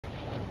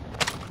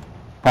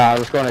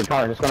Let's go in the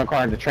car. Let's go in the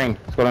car to the train.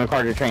 Let's go in the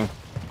car to the train.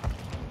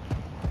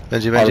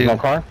 Benji, Oh, there's Benji. no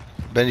car?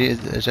 Benji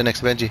is next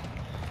to Benji.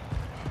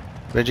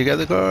 Benji, get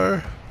the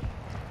car.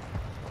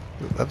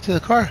 Up to the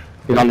car.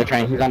 He's on the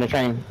train. He's on the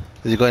train.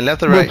 Is he going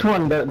left or right? Which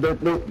one? The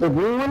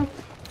blue one?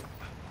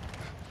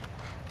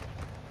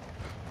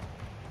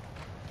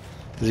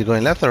 Is he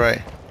going left or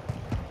right?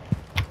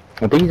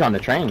 I think he's on the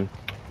train.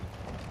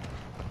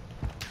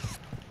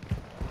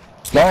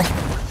 No?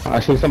 I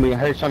see somebody. I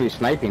heard somebody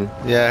sniping.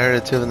 Yeah, I heard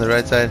it too on the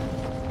right side.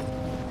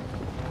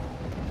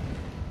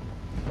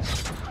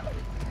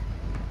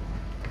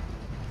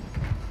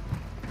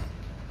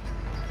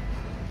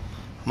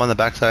 I'm on the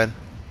back side.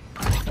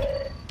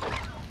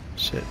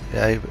 Shit.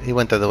 Yeah, he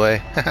went the other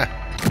way.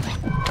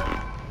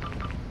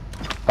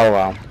 Oh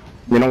wow.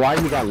 You know why?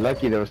 You got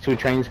lucky. There was 2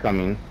 trains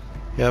coming.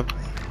 Yep.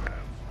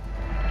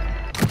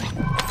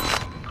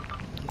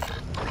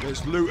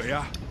 There's loot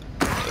here.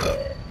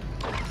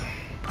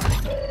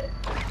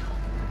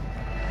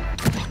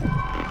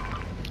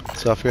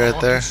 So if you're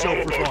right there.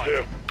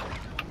 Self-revive.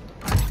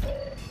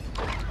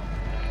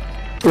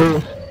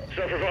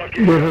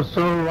 There's a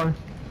silver one.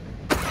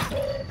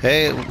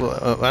 Hey,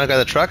 wanna grab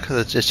the truck?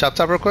 Let's just chop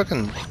top real quick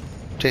and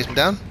chase him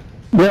down.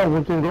 Yeah,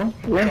 we can go.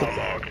 Yeah.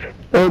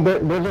 Oh,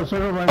 there's a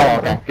silver one. Oh,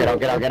 okay. Get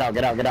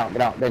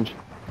out, bench.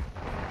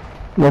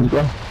 Let's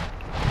go.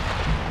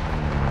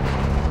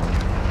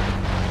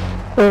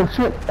 Oh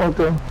shit,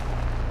 okay.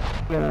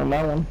 Yeah,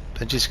 that one.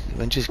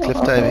 Benji's cliff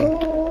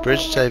diving.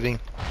 Bridge diving.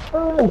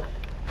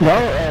 No,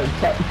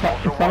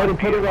 somebody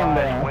put it on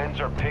there. Winds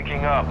are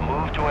picking up.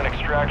 Move to an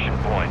extraction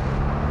point.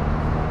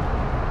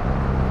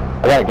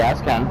 I got a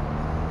gas can.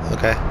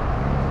 Okay.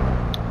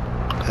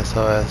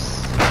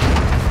 SOS.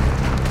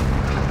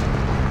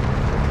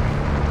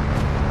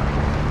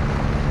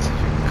 Let's see if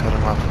we can cut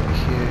him off over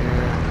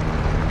here.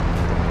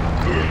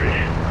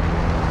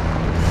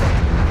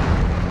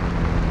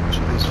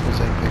 Should these fools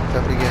ain't picked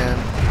up again.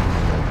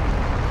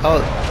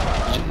 Oh,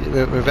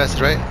 we're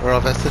vested, right? We're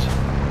all vested?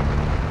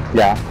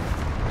 Yeah.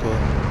 Cool.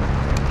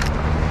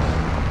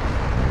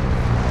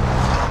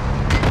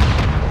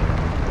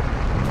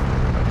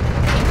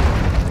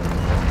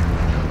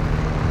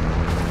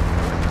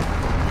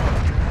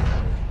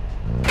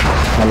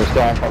 I'm just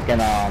going fucking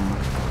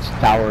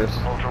towers.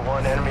 Ultra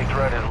One, enemy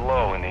threat is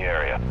low in the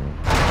area.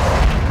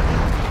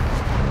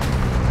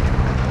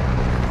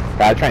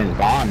 That train's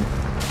gone.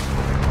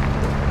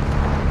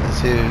 Let's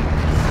see.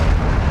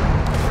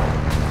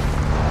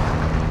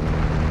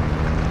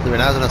 We're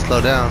now gonna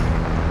slow down.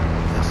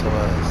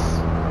 SOS.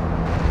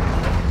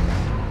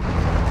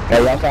 Yeah,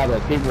 we also have the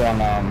people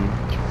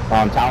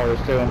on towers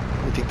too.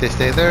 You think they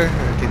stayed there, or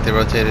you think they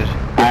rotated?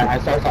 I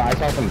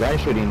saw some gun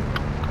shooting.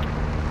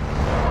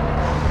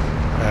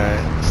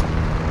 Alright.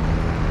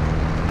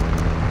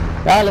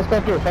 Yeah, let's go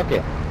through. Fuck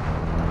it.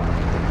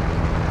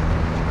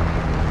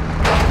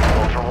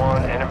 Ultra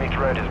One, enemy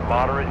threat is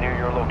moderate near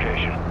your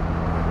location.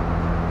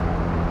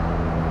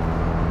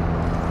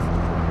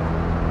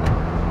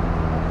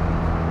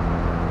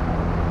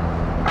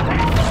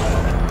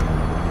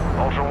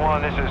 Ultra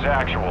One, this is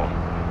actual.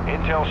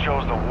 Intel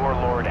shows the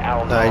warlord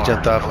Al Nah, he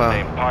jumped off, huh?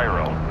 named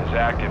Pyro, is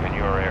active in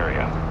your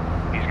area.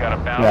 He's got a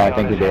bounty Yeah, I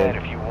think on his he did.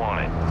 head if you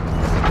want it.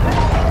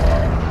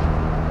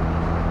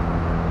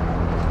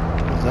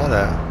 What's that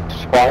at?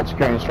 Squad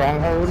securing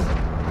stronghold.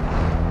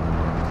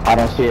 I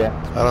don't see it.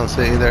 I don't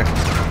see it either.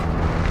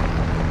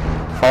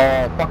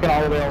 Oh, fucking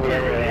all the way over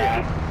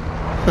there.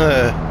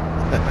 Yeah.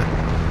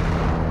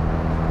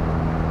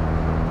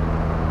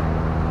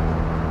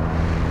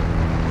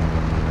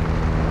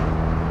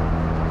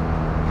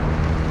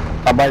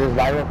 I'll buy this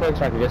guy real quick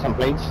so I can get some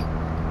plates.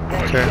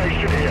 Okay.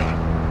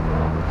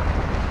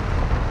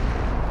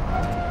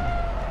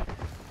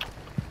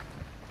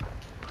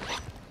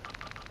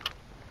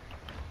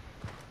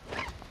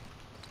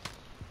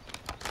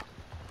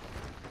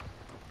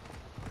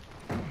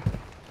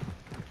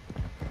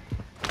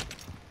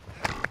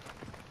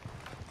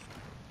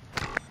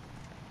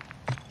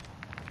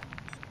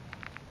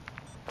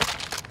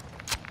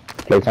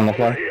 Plates on the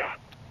floor.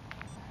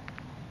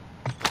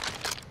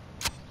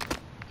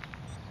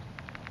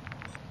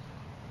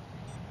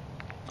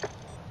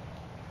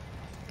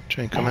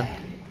 Train coming.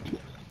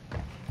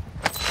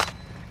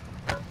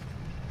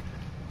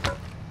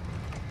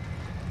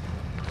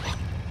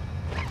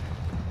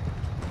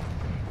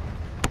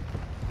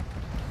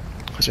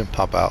 Watch him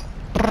pop out.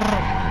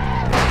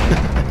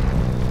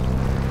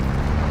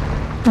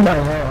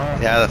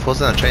 Yeah, the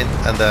fools on the train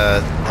and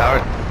the tower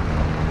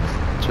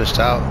switched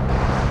out.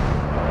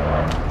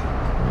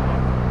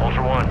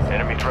 Ultra One,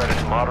 enemy threat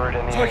is moderate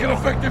in the Take an area.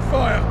 effective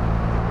fire.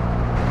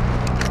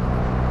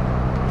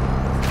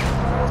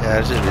 Yeah,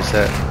 it's just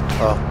reset.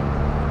 Oh.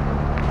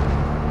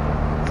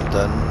 I'm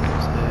done.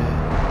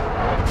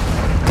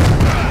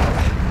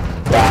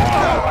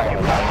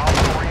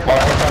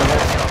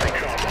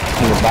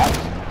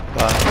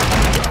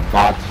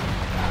 Bots.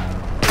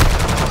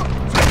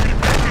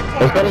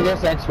 Let's go to this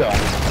expo.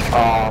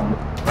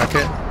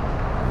 Market?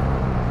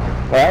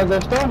 Well,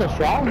 they're still in the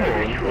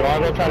stronghold. You wanna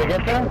go try to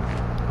get there?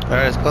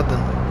 Alright, it's called then.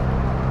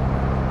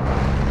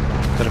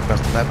 Put it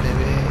across the map,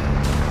 maybe.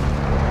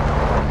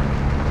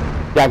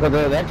 Yeah, because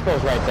the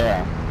expo's right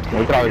there.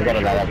 We could always go to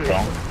that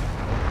expo.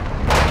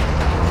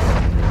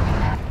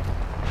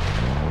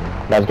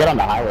 Let's get on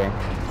the highway.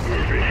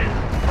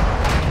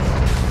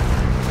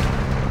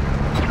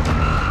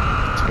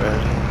 It's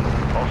ready.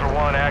 Ultra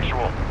One,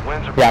 actual.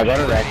 Winds are Yeah, go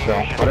to the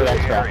expo. Go to the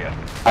expo.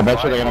 I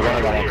bet you they're gonna go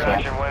to that expo.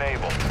 action when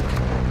able.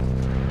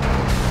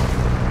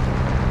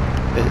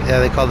 Yeah,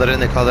 they called it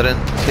in. They called it in.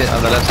 See it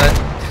on the left side.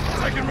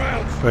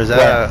 Or is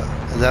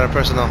that a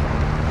personal?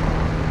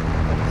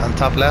 On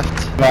top left.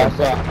 No,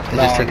 so,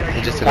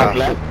 He just took top off.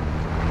 left.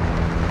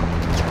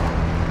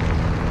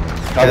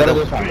 Yeah, Go to the-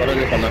 this one. Go to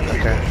this one.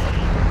 Okay.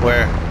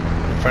 Where?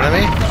 In front of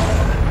me?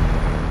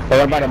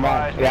 Go by the mall.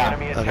 Advise the Yeah.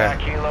 enemy attack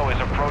helo is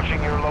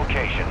approaching your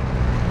location.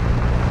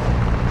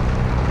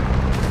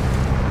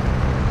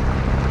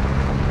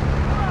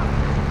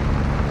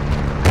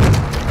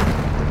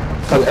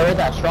 Because there was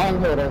that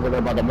stronghold over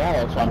there by the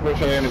mall, so I'm pretty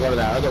sure they're gonna go to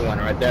that other one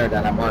right there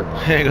that I marked.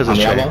 Here goes a On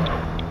the train. elbow.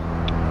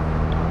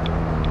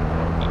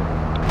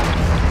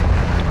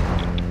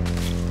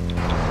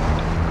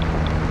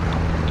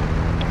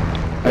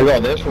 We go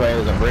this way,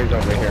 there's a bridge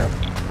over here.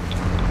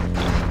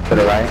 To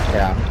the right,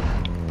 yeah.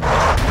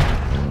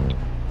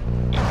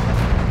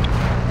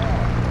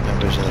 Yeah,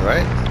 bridge to the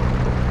right.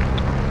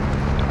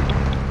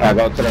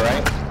 Go to the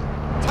right.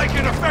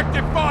 Taking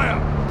effective fire!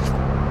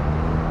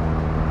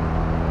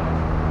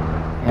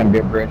 And be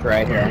a bridge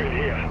right here.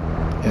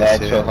 Yeah, That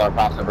see shows it. how to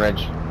cross the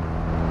bridge. You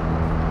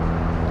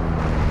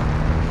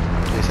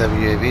guys have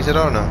UAVs at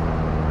all? No.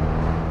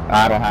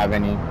 I don't have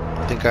any.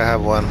 I think I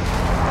have one.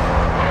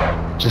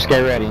 Just get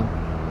ready.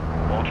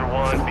 Ultra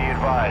One, be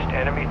advised.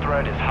 Enemy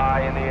threat is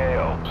high in the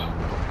AO.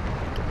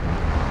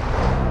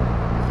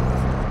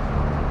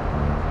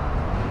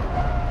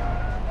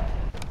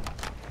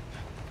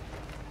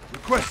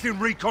 Requesting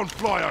recon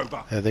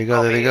flyover. There they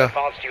go. There they go.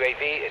 Advanced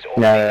UAV is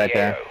Yeah, they're right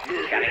there.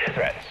 Scanning the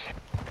threats.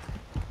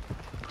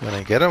 When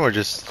I get them, or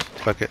just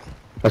fuck it.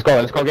 Let's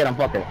go get him,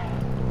 fuck it.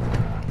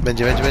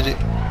 Benji.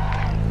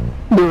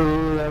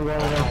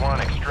 Ultra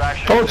One,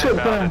 extraction Oh, is shit,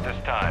 inbound at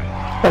this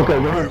time. Okay,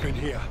 go ahead. Moving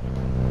here.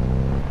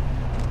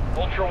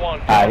 Ultra One.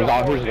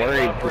 He's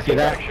worried. You see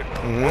that?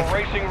 We're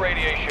racing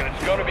radiation.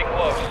 It's going to be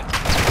close.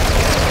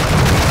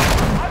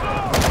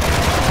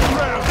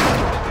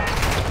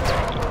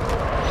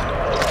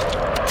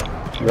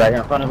 Right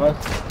here in front of us.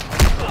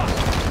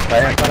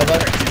 Right here in front of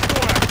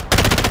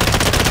us.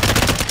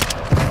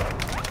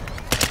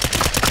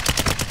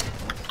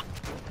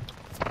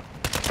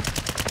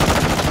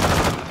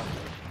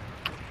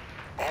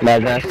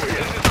 Like this. This is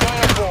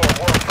Fire 4. We're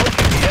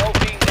approaching the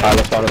LZ. Alright,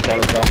 let's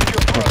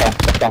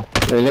go.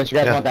 Unless you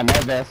guys Yeah. want that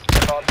med vest.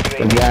 Advanced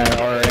UAV.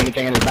 Yeah, or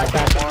anything in his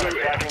backpack. One,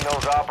 attacking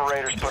those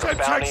operators put a Send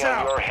bounty tanks on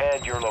out. your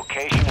head. Your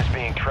location is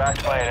being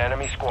tracked by an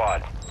enemy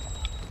squad.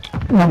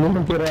 I'm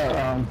gonna put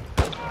a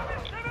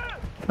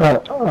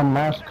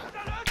mask.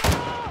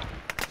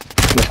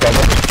 Let's go.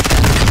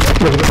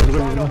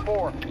 Final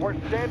 4, we're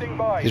standing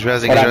by. He's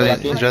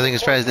rezzing.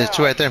 His friends. There's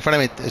two right there in front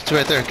of me. There's two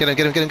right there. Get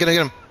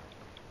him.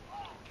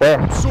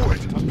 Where?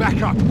 Sorted. I'm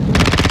back up.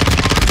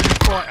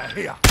 Fighter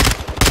here.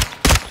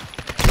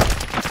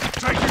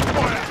 Taking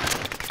fire.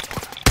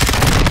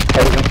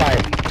 Oh, we can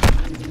fight.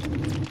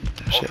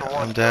 Shit, Ultra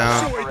One, I'm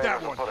down. Sorted that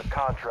operators will one. put a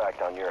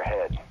contract on your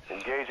head.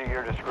 Engage at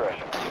your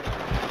discretion.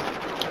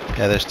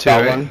 Yeah, there's two,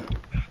 That right? one.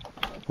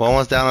 One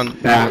was down on...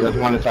 Yeah, there's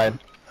one inside.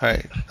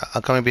 Alright,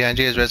 I'm coming behind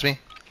you. Is res me?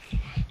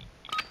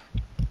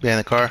 Behind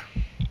the car.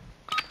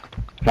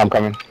 I'm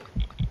coming.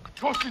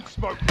 Tossing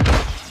smoke.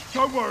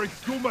 Don't worry.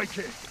 You'll make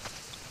it.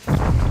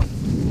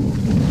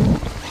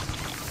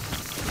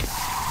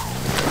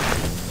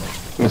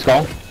 Let's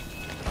go.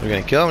 We're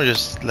gonna kill him or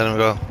just let him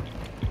go?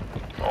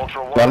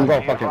 Ultra Let 'em One, go,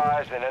 be fuck it.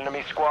 advised, an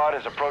enemy squad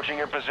is approaching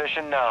your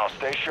position now.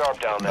 Stay sharp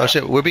down there. Oh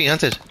shit, we're being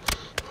hunted.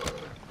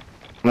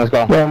 Let's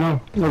go. Yeah,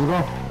 no. Let's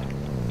go.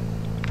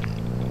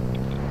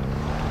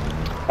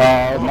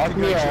 Mark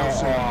me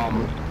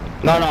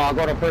no, I'll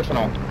go to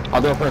personal.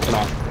 I'll do a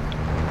personal.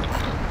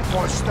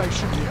 My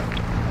station here.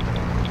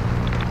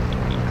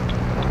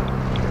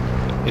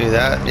 You do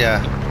that? Yeah.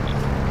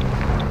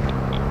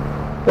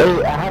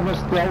 Hey, I have a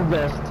stealth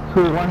vest.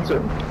 Who wants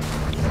it?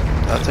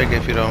 I'll take it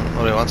if you don't.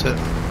 Nobody wants it.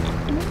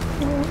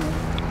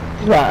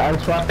 Yeah, I'll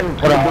swap it.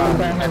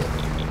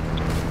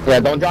 Yeah,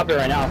 don't drop it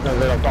right now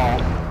because it'll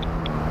fall.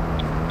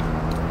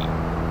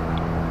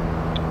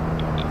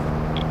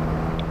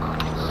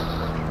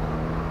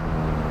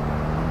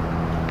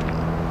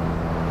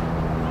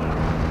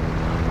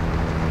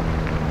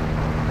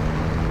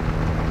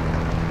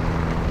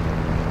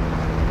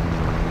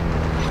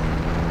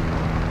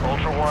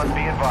 Ultra One,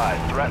 be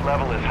advised. Threat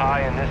level is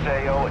high in this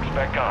AO.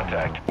 Expect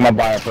contact. I'm gonna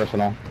buy a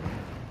personal.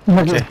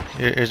 Okay,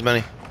 here's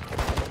money.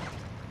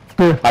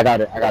 I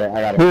got it.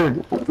 Here,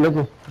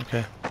 listen.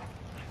 Okay.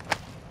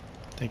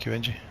 Thank you,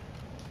 Benji.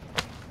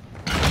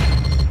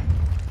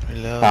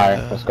 Reload.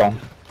 Alright, let's go.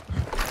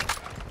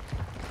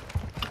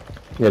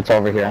 It's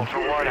over here. Ultra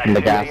One, In the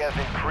activity gas.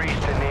 has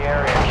increased in the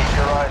area. Keep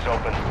your eyes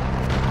open.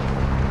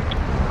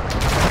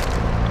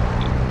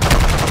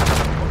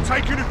 I'm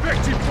Taking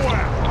effective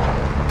fire.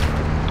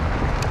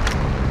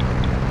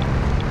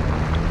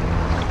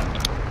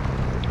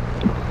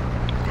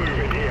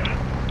 Moving here.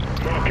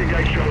 Marking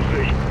HLZ.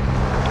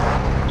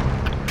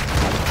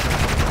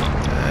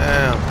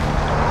 Damn.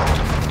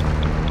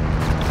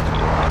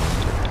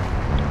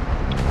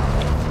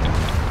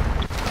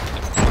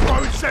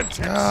 Throwing Semtex.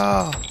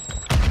 No.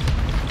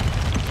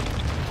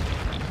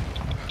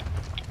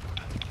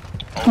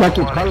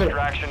 Lucky, Ultra One, call it.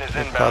 extraction is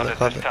inbound Call it, at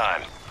call this it.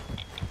 time.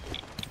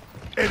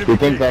 You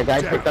think that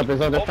guy picked up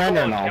his other Ultra friend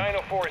or One, no?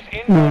 Dino Force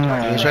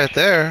inbound. He's right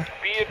there.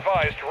 Be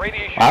advised,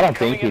 radiation I don't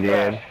coming think he in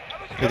did.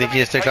 fast. You think he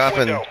just took off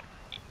and Window.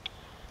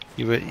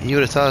 he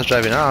would have saw us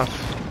driving off?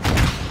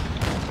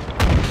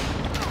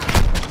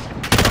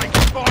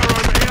 Taking fire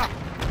over here.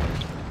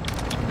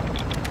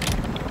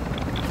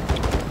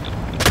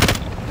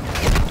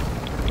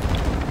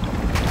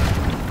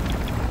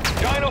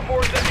 Dino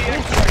Force at the What the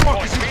extract fuck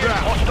point. is this Be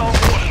about? Hostile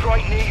force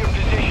strike near your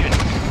position.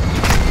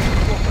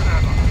 Drop an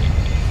ammo.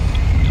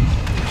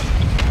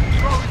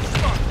 Throwing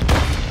smoke.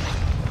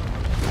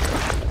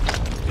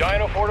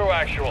 Dino 4 to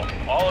actual.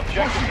 All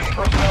objectives and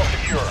personnel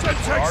secure.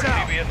 Semtex We're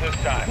out. RTB at this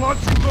time.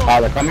 Planting bomb. Oh,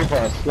 they're coming for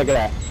us. Look at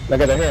that.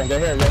 Look at they're here. They're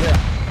here. They're here.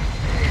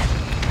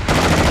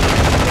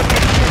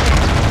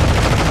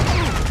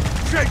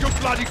 Check your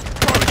bloody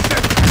throwing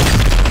Semtex.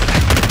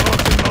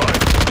 Marking mine.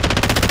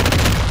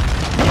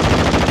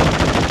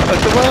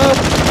 Fuck him up!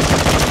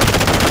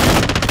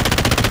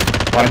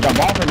 Want to jump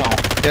off or no?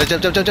 Yeah,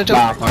 jump.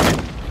 Nah, fuck it.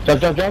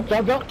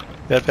 Jump.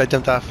 Yeah, guy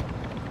jumped off.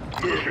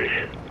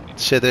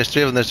 Shit, there's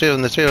three of them. I'm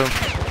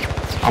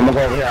gonna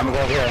go over here. I'm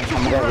gonna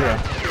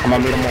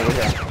meet him over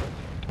here.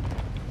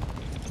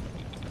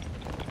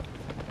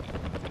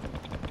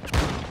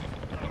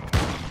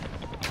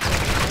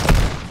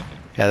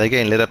 Yeah, they're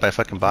getting lit up by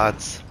fucking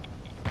bots.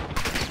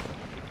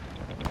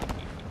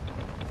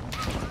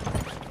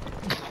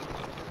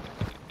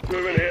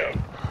 Moving here.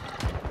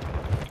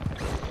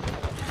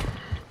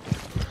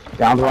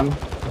 Down one.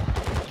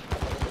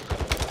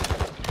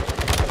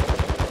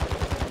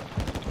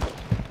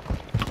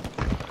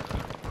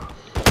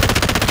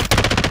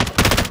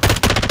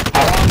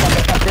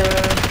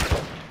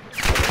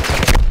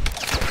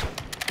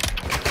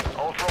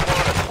 Ultra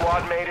One, a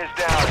squad mate is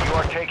down. You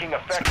are taking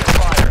effective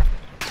fire.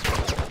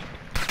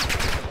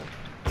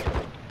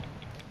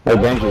 Hey,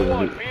 Ultra Benji.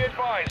 One, be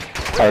advised.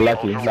 Hey,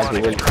 Lucky. Ultra One,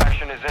 Lucky.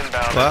 extraction is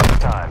inbound Well. at this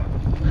time.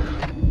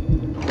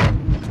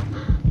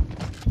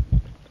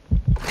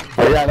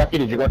 Oh yeah, Lucky.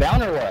 Did you go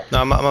down or what? No,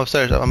 I'm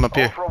upstairs. I'm up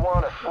here. Ultra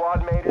One, a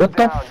squad mate is What the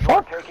down. You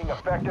fuck? are taking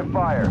effective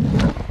fire.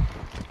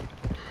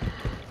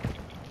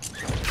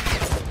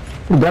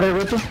 You got it,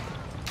 Richard?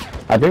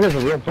 I think there's a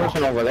real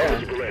person over there.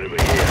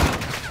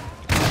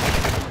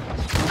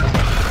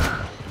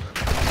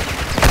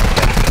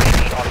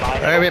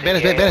 Alright,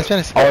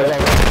 Venice. Oh, yeah.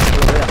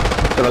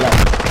 To the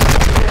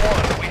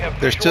left. We have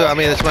There's two. I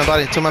mean, it's my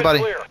body. It's my body.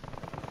 clear.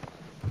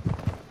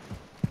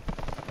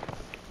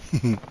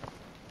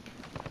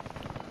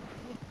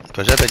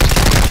 Push that bitch.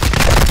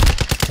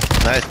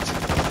 Nice.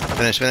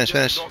 Finish.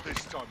 Not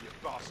this time, you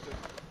bastard.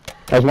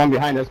 There's one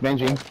behind us,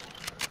 Benji.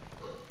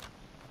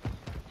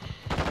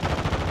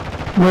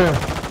 Where?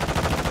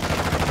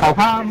 Oh,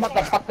 hi,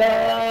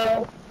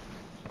 motherfucker!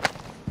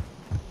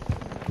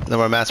 No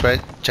more masks,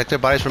 right? Check their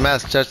bodies for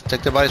masks. Check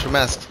their bodies for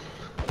masks.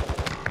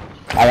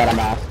 I got a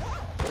mask.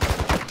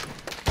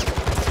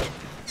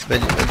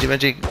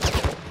 Benji,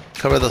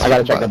 cover those. I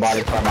gotta check fucking the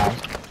body for a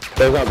mask.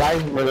 There's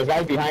a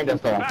guy behind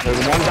us though. There's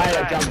one guy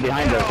that jumped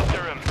behind us.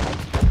 After him.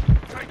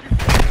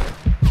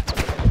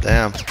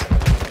 Damn.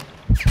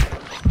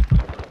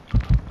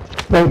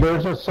 Hey,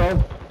 there's a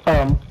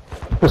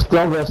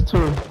still vest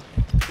too.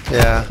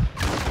 Yeah.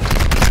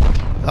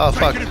 Oh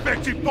fuck. Taking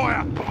effective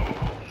fire.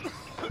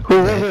 Who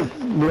is it,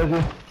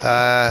 Blizzard?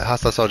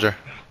 Hostile soldier.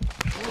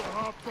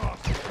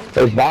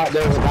 There's a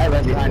guy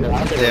right behind us. I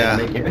don't think Yeah.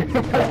 we're gonna make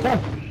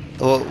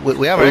it. Well,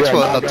 we have our Yeah, expo no,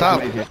 up we're top.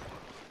 gonna make it.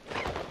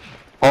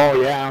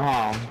 Oh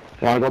yeah,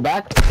 wanna go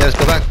back? Yeah, let's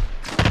go back.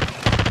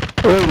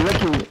 Hey,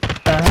 Ricky,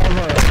 I have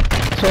a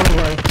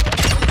silver.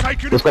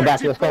 Taking Let's go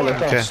back, effective let's go.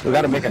 Okay. We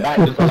gotta make it back.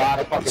 There's a lot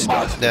of fucking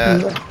bots. Yeah.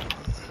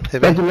 Hey,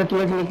 Ricky, man.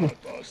 Ricky.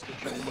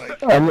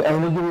 I'm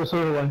gonna give you a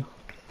silver one.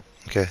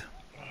 Okay.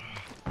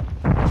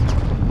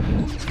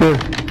 Here.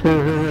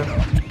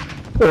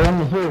 Hey, I'm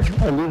here.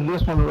 I leave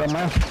this one right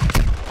now.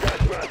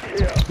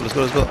 Let's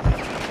go.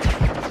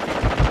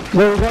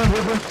 Where we going,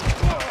 Ricky?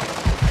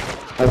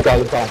 Let's go.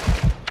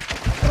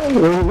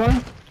 Where we going?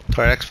 To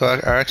our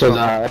expo. To the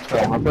expo,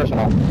 my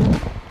personal.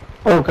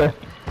 Okay.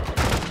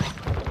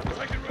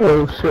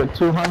 Oh shit,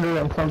 200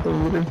 and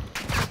something meters.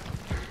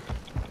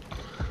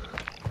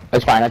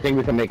 That's fine, I think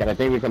we can make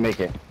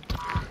it.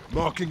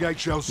 Marking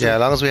HLC. Yeah, as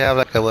long as we have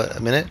like a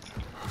minute.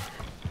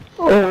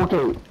 Oh,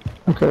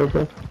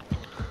 okay.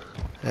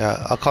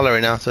 Yeah, I'll call it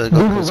right now so it These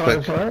goes are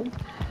quick. ours, right?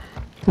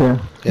 Yeah.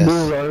 Yes.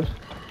 These are ours.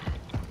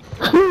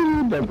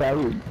 That guy,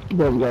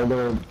 those guys,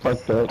 they're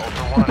fucked up.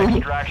 Ultra One,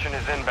 extraction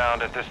is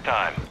inbound at this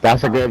time.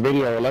 That's a good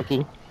video,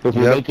 Lucky. If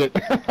you Yep. make it.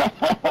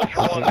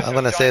 Ultra One, I'm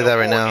gonna save that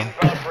right now.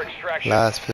 inbound for extraction. Last